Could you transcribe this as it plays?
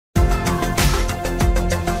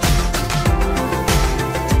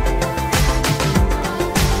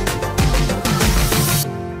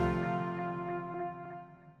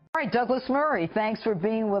right, Douglas Murray, thanks for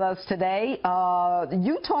being with us today.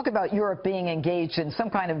 You talk about Europe being engaged in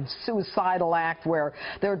some kind of suicidal act where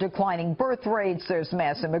there are declining birth rates, there's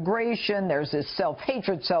mass immigration, there's this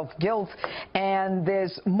self-hatred, self-guilt, and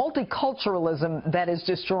there's multiculturalism that is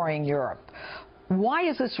destroying Europe. Why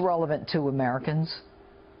is this relevant to Americans?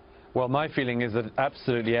 Well, my feeling is that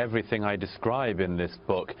absolutely everything I describe in this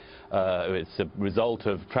book, it's a result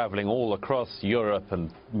of traveling all across Europe and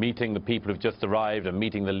meeting the people who've just arrived and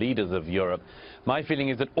meeting the leaders of Europe. My feeling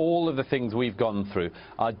is that all of the things we've gone through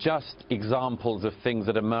are just examples of things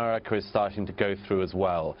that America is starting to go through as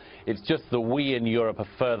well. It's just that we in Europe are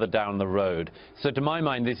further down the road. So to my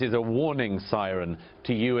mind, this is a warning siren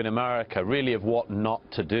to you in America, really, of what not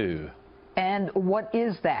to do. And what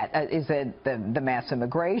is that? Is it the mass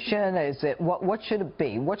immigration? Is it what should it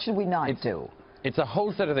be? What should we not do? It's a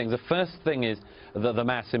whole set of things. The first thing is the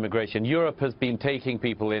mass immigration. Europe has been taking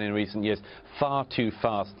people in recent years far too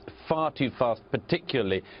fast,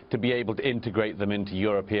 particularly to be able to integrate them into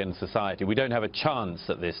European society. We don't have a chance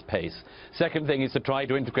at this pace. Second thing is to try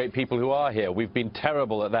to integrate people who are here. We've been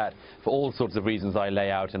terrible at that for all sorts of reasons I lay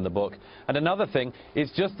out in the book. And another thing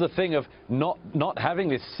is just the thing of not having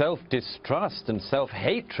this self-distrust and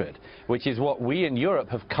self-hatred, which is what we in Europe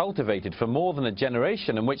have cultivated for more than a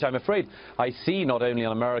generation, and which I'm afraid I see not only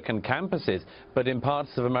on American campuses, but in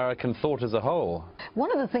parts of American thought as a whole. One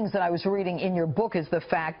of the things that I was reading in your book is the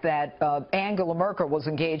fact that Angela Merkel was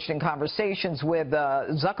engaged in conversations with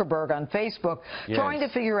Zuckerberg on Facebook, yes, trying to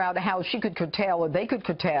figure out how she could curtail, or they could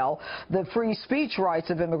curtail, the free speech rights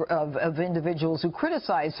of individuals who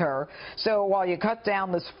criticize her. So while you cut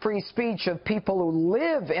down this free speech of people who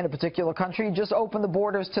live in a particular country, you just open the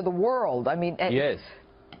borders to the world. I mean, yes.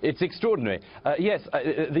 It's extraordinary. Yes,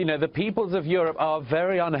 you know, the peoples of Europe are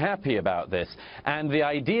very unhappy about this. And the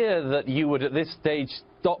idea that you would at this stage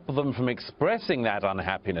stop them from expressing that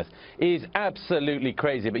unhappiness is absolutely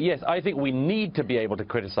crazy. But yes, I think we need to be able to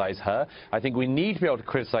criticize her. I think we need to be able to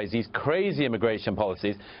criticize these crazy immigration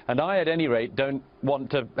policies. And I, at any rate, don't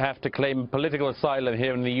want to have to claim political asylum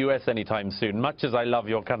here in the US anytime soon, much as I love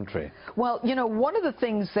your country. Well, you know, one of the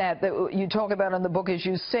things that you talk about in the book is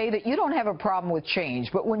you say that you don't have a problem with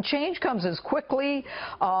change, but when change comes as quickly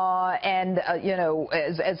you know,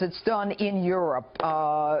 as it's done in Europe,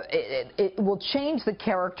 it will change the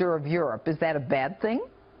character of Europe. Is that a bad thing?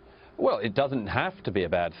 Well, it doesn't have to be a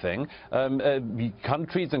bad thing.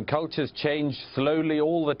 Countries and cultures change slowly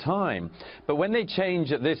all the time. But when they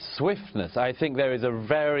change at this swiftness, I think there is a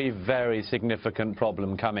very, very significant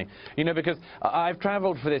problem coming. You know, because I've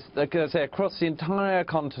traveled for this, like I say, across the entire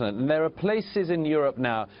continent, and there are places in Europe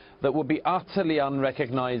now that will be utterly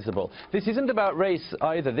unrecognizable. This isn't about race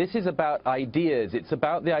either. This is about ideas. It's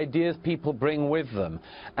about the ideas people bring with them.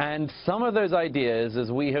 And some of those ideas,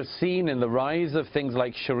 as we have seen in the rise of things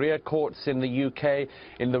like Sharia courts in the UK,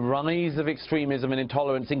 in the rise of extremism and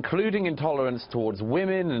intolerance, including intolerance towards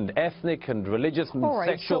women and ethnic and religious and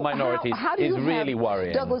sexual minorities, is really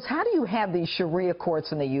worrying. Douglas, how do you have these Sharia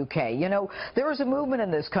courts in the UK? You know, there is a movement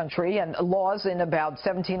in this country and laws in about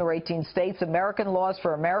 17 or 18 states, American laws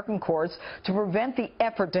for American courts, to prevent the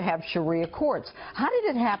effort to have Sharia courts. How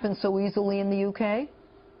did it happen so easily in the UK?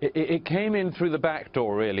 It came in through the back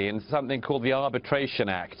door, really, in something called the Arbitration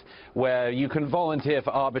Act, where you can volunteer for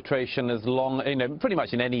arbitration as long, you know, pretty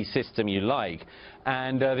much in any system you like.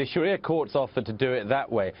 And the Sharia courts offered to do it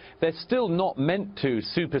that way. They're still not meant to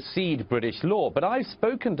supersede British law, but I've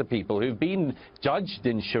spoken to people who've been judged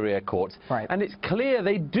in Sharia courts, and it's clear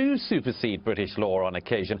they do supersede British law on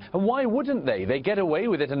occasion. And why wouldn't they? They get away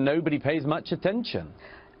with it and nobody pays much attention.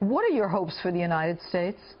 What are your hopes for the United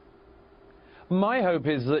States? My hope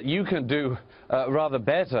is that you can do rather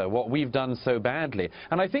better what we've done so badly.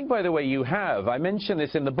 And I think, by the way, you have. I mention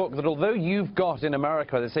this in the book, that although you've got in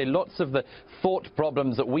America, as I say, lots of the thought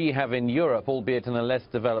problems that we have in Europe, albeit in a less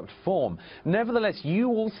developed form, nevertheless, you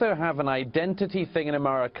also have an identity thing in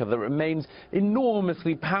America that remains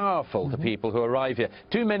enormously powerful to people who arrive here.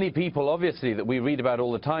 Too many people, obviously, that we read about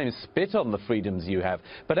all the time spit on the freedoms you have.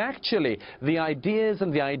 But actually, the ideas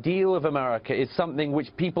and the ideal of America is something which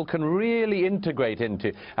people can really integrate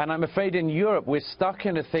into. And I'm afraid in Europe, we're stuck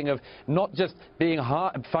in a thing of not just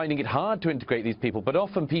finding it hard to integrate these people, but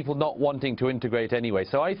often people not wanting to integrate anyway.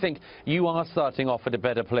 So I think you are starting off at a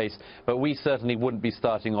better place, but we certainly wouldn't be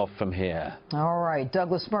starting off from here. All right,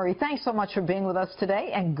 Douglas Murray, thanks so much for being with us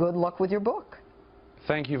today, and good luck with your book.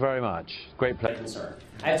 Thank you very much. Great pleasure.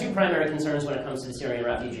 I have two primary concerns when it comes to the Syrian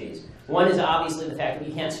refugees. One is obviously the fact that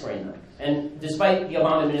we can't screen them. And despite the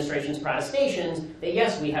Obama administration's protestations that,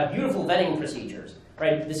 yes, we have beautiful vetting procedures,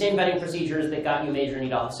 right? The same vetting procedures that got you Major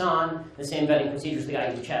Nidal Hassan, the same vetting procedures that got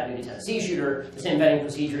you the Chattanooga, Tennessee shooter, the same vetting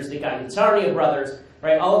procedures that got you the Sarnia brothers,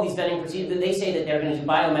 right? All of these vetting procedures, they say that they're going to do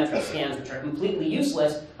biometric scans, which are completely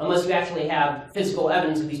useless unless you actually have physical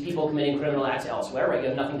evidence of these people committing criminal acts elsewhere, right? You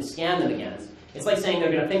have nothing to scan them against. It's like saying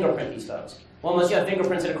they're going to fingerprint these folks. Well, unless you have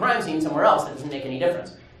fingerprints at a crime scene somewhere else, that doesn't make any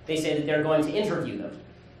difference. They say that they're going to interview them.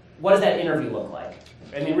 What does that interview look like?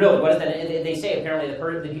 I mean, really, what is that? They say apparently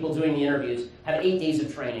the people doing the interviews have 8 days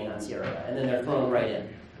of training on Syria, and then they're thrown right in.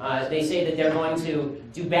 They say that they're going to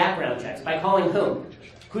do background checks. By calling whom?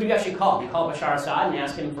 Who do you actually call? Do you call Bashar Assad and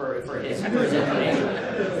ask him for his information?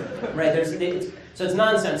 Right? So it's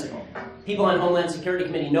nonsensical. People on Homeland Security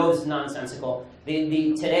Committee know this is nonsensical.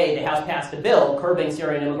 Today, the House passed a bill curbing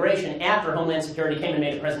Syrian immigration after Homeland Security came and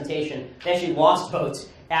made a presentation. They actually lost votes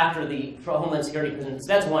after the Homeland Security presentation. So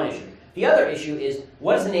that's one issue. The other issue is,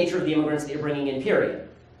 what is the nature of the immigrants that you're bringing in, period?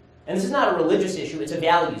 And this is not a religious issue, it's a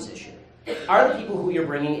values issue. Are the people who you're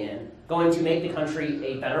bringing in going to make the country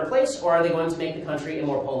a better place, or are they going to make the country a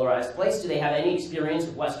more polarized place? Do they have any experience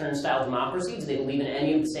with Western-style democracy? Do they believe in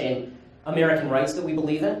any of the same American rights that we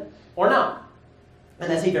believe in, or not?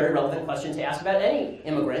 And that's a very relevant question to ask about any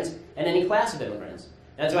immigrants and any class of immigrants.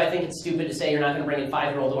 Now, do I think it's stupid to say you're not going to bring in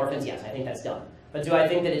 5-year-old orphans? Yes, I think that's dumb. But do I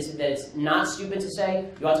think that it's not stupid to say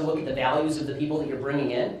you ought to look at the values of the people that you're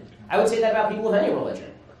bringing in? I would say that about people of any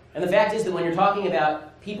religion. And the fact is that when you're talking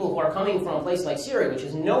about people who are coming from a place like Syria, which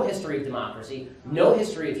has no history of democracy, no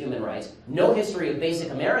history of human rights, no history of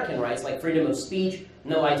basic American rights like freedom of speech,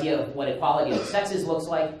 no idea of what equality of the sexes looks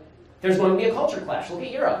like, there's going to be a culture clash. Look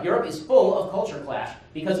at Europe. Europe is full of culture clash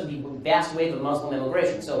because of the vast wave of Muslim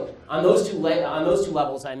immigration. So on those two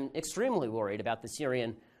levels, I'm extremely worried about the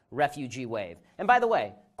Syrian refugee wave. And by the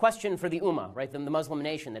way, question for the Ummah, right, the Muslim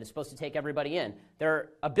nation that is supposed to take everybody in. There are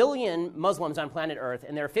 1 billion Muslims on planet Earth,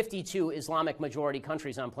 and there are 52 Islamic majority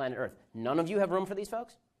countries on planet Earth. None of you have room for these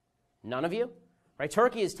folks? None of you? Right?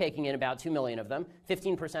 Turkey is taking in about 2 million of them.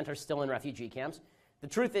 15% are still in refugee camps. The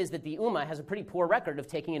truth is that the Ummah has a pretty poor record of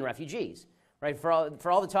taking in refugees. Right? For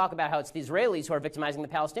all the talk about how it's the Israelis who are victimizing the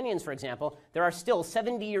Palestinians, for example, there are still,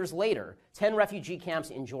 70 years later, 10 refugee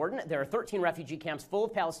camps in Jordan. There are 13 refugee camps full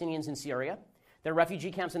of Palestinians in Syria. There are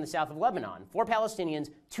refugee camps in the south of Lebanon for Palestinians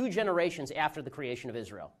 2 generations after the creation of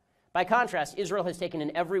Israel. By contrast, Israel has taken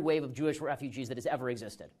in every wave of Jewish refugees that has ever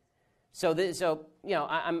existed. So you know,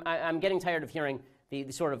 I'm getting tired of hearing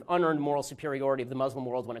the sort of unearned moral superiority of the Muslim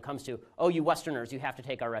world when it comes to, oh, you Westerners, you have to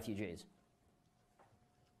take our refugees.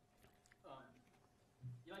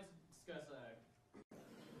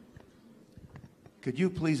 Could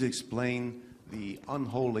you please explain the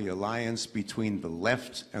unholy alliance between the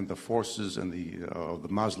left and the forces and the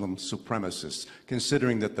Muslim supremacists,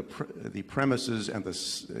 considering that the premises and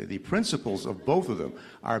the principles of both of them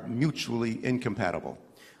are mutually incompatible?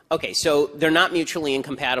 Okay, so they're not mutually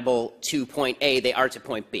incompatible to point A, they are to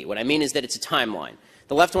point B. What I mean is that it's a timeline.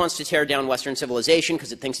 The left wants to tear down Western civilization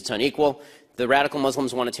because it thinks it's unequal. The radical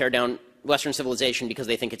Muslims want to tear down Western civilization because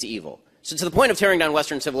they think it's evil. So to the point of tearing down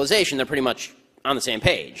Western civilization, they're pretty much on the same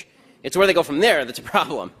page. It's where they go from there that's a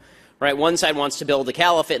problem, right? One side wants to build a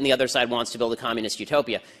caliphate and the other side wants to build a communist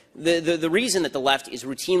utopia. The reason that the left is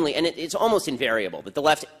routinely, and it's almost invariable, that the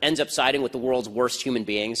left ends up siding with the world's worst human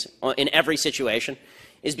beings in every situation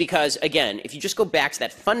is because, again, if you just go back to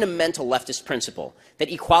that fundamental leftist principle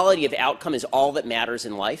that equality of outcome is all that matters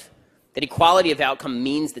in life, that equality of outcome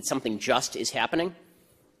means that something just is happening,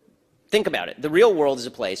 think about it. The real world is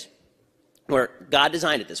a place where God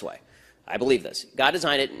designed it this way. I believe this. God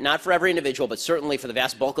designed it not for every individual, but certainly for the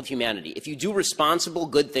vast bulk of humanity. If you do responsible,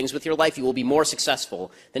 good things with your life, you will be more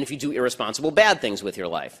successful than if you do irresponsible, bad things with your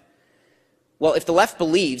life. Well, if the left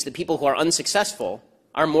believes that people who are unsuccessful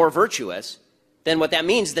are more virtuous, then what that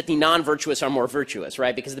means is that the non-virtuous are more virtuous,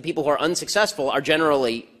 right? Because the people who are unsuccessful are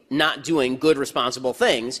generally not doing good, responsible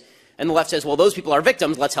things, and the left says, well, those people are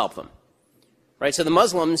victims, let's help them. Right? So the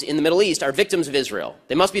Muslims in the Middle East are victims of Israel.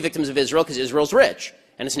 They must be victims of Israel because Israel's rich,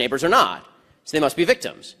 and its neighbors are not. So they must be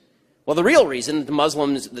victims. Well, the real reason the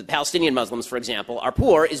Muslims, the Palestinian Muslims, for example, are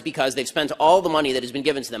poor is because they've spent all the money that has been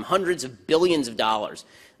given to them, hundreds of billions of dollars,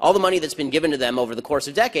 all the money that's been given to them over the course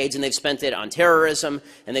of decades, and they've spent it on terrorism,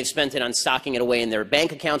 and they've spent it on stocking it away in their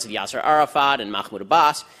bank accounts of Yasser Arafat and Mahmoud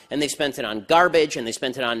Abbas, and they've spent it on garbage, and they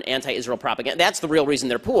spent it on anti-Israel propaganda. That's the real reason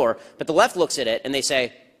they're poor. But the left looks at it and they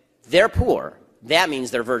say, they're poor. That means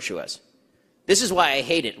they're virtuous. This is why I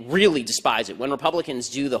hate it, really despise it, when Republicans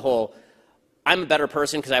do the whole, I'm a better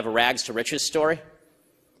person because I have a rags to riches story.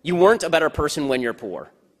 You weren't a better person when you're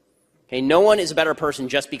poor. Okay, no one is a better person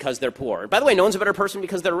just because they're poor. By the way, no one's a better person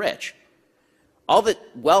because they're rich. All that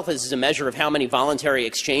wealth is a measure of how many voluntary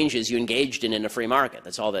exchanges you engaged in a free market.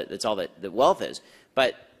 That's all that wealth is.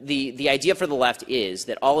 But the idea for the left is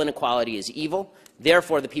that all inequality is evil.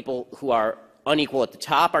 Therefore, the people who are unequal at the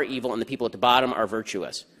top are evil, and the people at the bottom are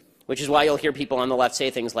virtuous. Which is why you'll hear people on the left say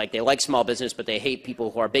things like they like small business, but they hate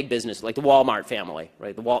people who are big business, like the Walmart family,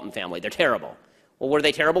 right? The Walton family. They're terrible. Well, were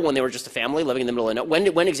they terrible when they were just a family living in the middle of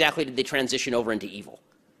nowhere? When exactly did they transition over into evil?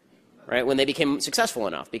 Right, when they became successful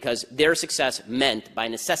enough, because their success meant, by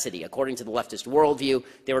necessity, according to the leftist worldview,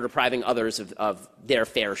 they were depriving others of their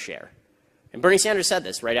fair share. And Bernie Sanders said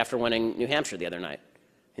this right after winning New Hampshire the other night.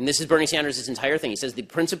 And this is Bernie Sanders' entire thing. He says, the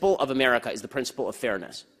principle of America is the principle of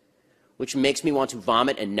fairness, which makes me want to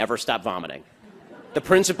vomit and never stop vomiting. The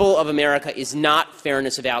principle of America is not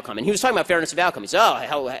fairness of outcome. And he was talking about fairness of outcome. He said,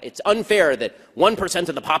 oh, it's unfair that 1%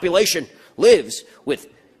 of the population lives with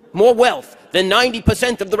more wealth than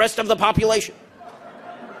 90% of the rest of the population.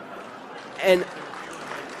 And,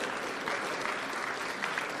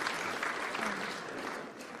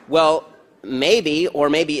 well, maybe, or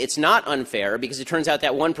maybe it's not unfair, because it turns out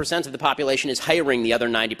that 1% of the population is hiring the other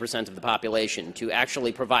 90% of the population to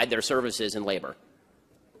actually provide their services and labor.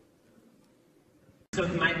 So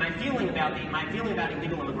my feeling about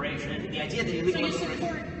illegal immigration, the idea that illegal immigration... So you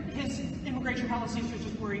support his immigration policies, which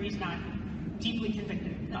is worried he's not deeply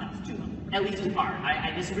convicted enough to them? At least in part.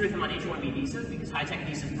 I disagree with him on H-1B visas, because high-tech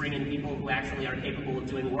visas bring in people who actually are capable of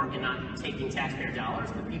doing work and not taking taxpayer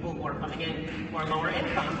dollars, but people who are coming in who are lower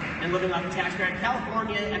income and living off the taxpayer.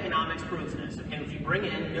 California economics proves this. Okay, if you bring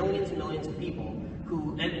in millions and millions of people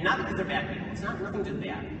who, and not because they're bad people, it's not nothing to do with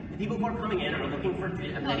bad. The people who are coming in are looking for...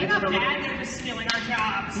 No, they're not bad, they're just stealing our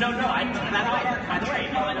jobs. No, by the way,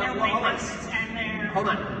 hold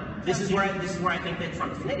on. This is where I think that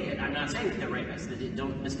Trump is an idiot. I'm not saying that they're rapists.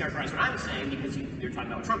 Don't mischaracterize what I'm saying, because you're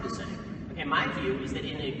talking about what Trump is saying. Okay, my view is that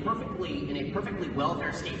in a perfectly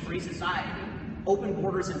welfare state-free society, open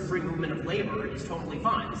borders and free movement of labor is totally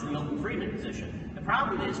fine. It's the Milton Friedman position. The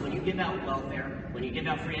problem is when you give out welfare, when you give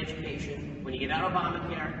out free education, when you give out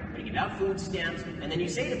Obamacare, when you give out food stamps, and then you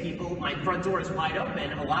say to people, my front door is wide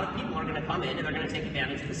open, a lot of people are going to come in and they're going to take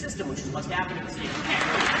advantage of the system, which is what's happening in the state of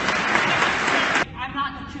I'm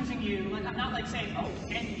not accusing you, like, I'm not like saying, oh,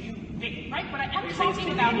 and you bigot, right? But I am You're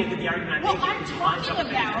talking about, the argument well, I'm talking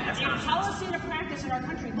about a policy and a practice in our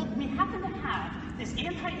country. Look, we happen to have this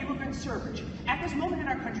anti-immigrant surge at this moment in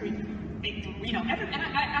our country. You know, and I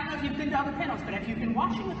don't know if you've been to other panels, but if you've been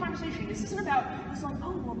watching the conversation, this isn't about, it's like,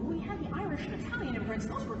 oh, well, we had the Irish and Italian immigrants,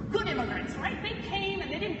 those were good immigrants, right? They came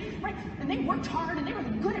and they didn't, right? And they worked hard and they were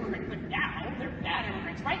the good immigrants, but now they're bad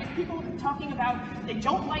immigrants, right? If people are talking about they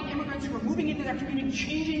don't like immigrants who are moving into their community,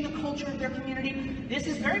 changing the culture of their community, this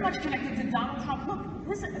is very much connected to Donald Trump. Look,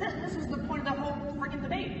 this is the point of the whole friggin'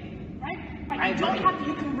 debate. Right?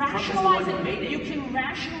 You can rationalize it. You can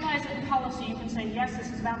rationalize it in policy. You can say, yes, this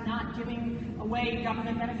is about not giving away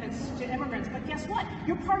government benefits to immigrants. But guess what?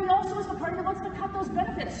 Your party also is the party that wants to cut those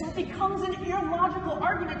benefits. So it becomes an illogical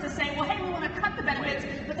argument to say, well, hey, we want to cut the benefits,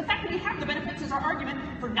 but the fact that we have the benefits is our argument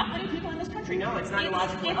for not letting people in this country. No, it's not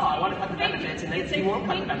illogical at all. I want to cut the benefits, and if you won't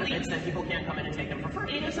cut the benefits, then people can't come in and take them for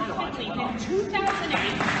free. It is not illogical at all. In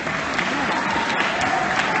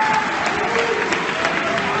 2008...